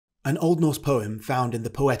an Old Norse poem found in the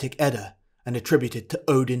Poetic Edda and attributed to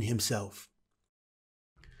Odin himself.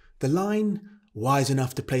 The line, "wise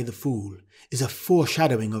enough to play the fool," is a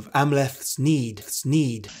foreshadowing of Amleth's need.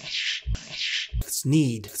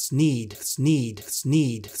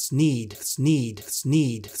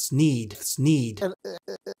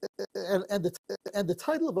 And the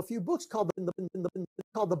title of a few books called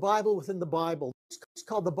the Bible within the Bible. It's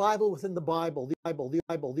called the Bible within the Bible, the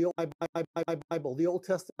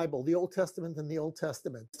Old Testament and the Old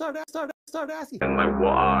Testament. Start asking. And like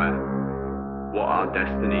what our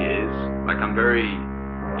destiny is. Like I'm very,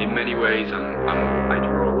 in many ways, I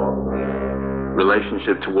draw a lot from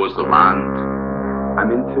relationship towards the land.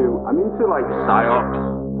 I'm into like psyops.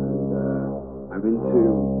 I'm into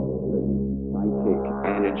psychic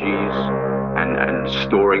energies and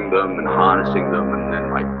storing them and harnessing them and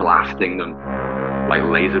then like blasting them like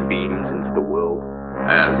laser beams into the world.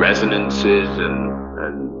 Resonances and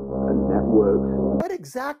networks. What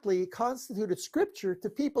exactly constituted Scripture to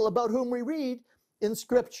people about whom we read in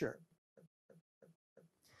Scripture?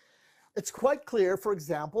 It's quite clear, for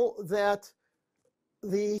example, that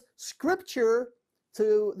the Scripture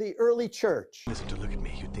to the early church. Listen to look at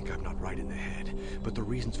me, you'd think I'm not right in the head, but the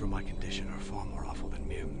reasons for my condition are far more awful than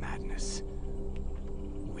mere madness.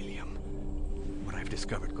 William, what I've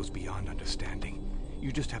discovered goes beyond understanding.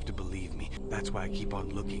 You just have to believe me. That's why I keep on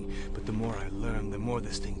looking, but the more I learn, the more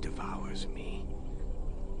this thing devours me.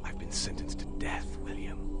 I've been sentenced to death,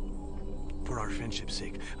 William. For our friendship's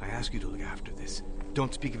sake, I ask you to look after this.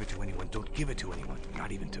 Don't speak of it to anyone. Don't give it to anyone.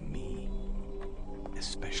 Not even to me.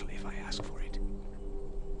 Especially if I ask for it.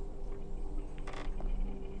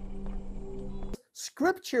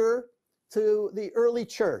 Scripture to the early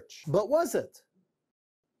church. But was it?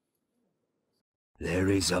 There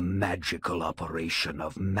is a magical operation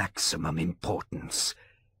of maximum importance.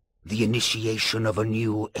 The initiation of a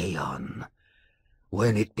new aeon.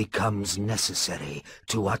 When it becomes necessary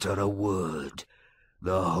to utter a word,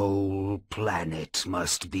 the whole planet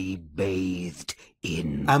must be bathed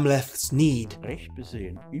in Amleth's need. Recht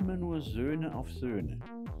besehen, immer nur Söhne auf Söhne.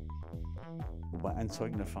 Wobei ein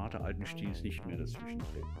zeugender Vater alten Stils nicht mehr dazwischen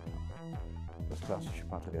treten kann. Das klassische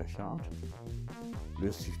Patriarchat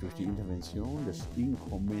löst sich durch die Intervention des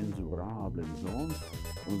inkommensurablen Sohns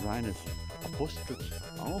und seines Apostels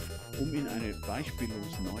auf, um in eine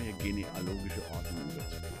beispiellos neue genealogische Ordnung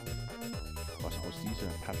überzugehen. Was aus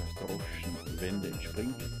dieser katastrophischen Wende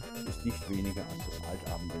entspringt, ist nicht weniger als das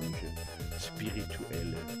altabendländische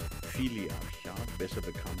spirituelle Filiarchat, besser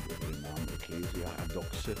bekannt unter dem Namen Ecclesia,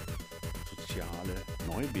 paradoxe soziale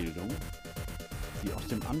Neubildung, die aus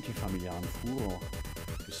dem antifamiliaren Furor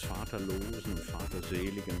des vaterlosen und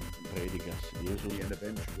vaterseligen Predigers Jesus and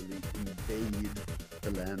eventually invade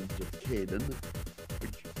the land of Canaan,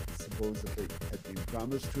 which supposedly had been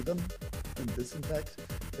promised to them. And this, in fact,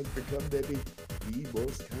 has become maybe the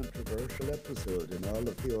most controversial episode in all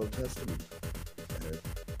of the Old Testament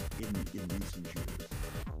in recent years,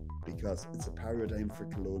 because it's a paradigm for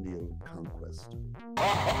colonial conquest.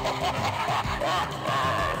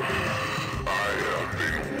 I have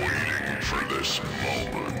been waiting for this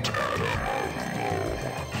moment, Adam.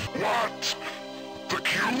 What? The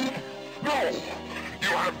cube? No! You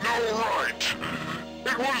have no right!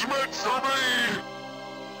 It was meant for me!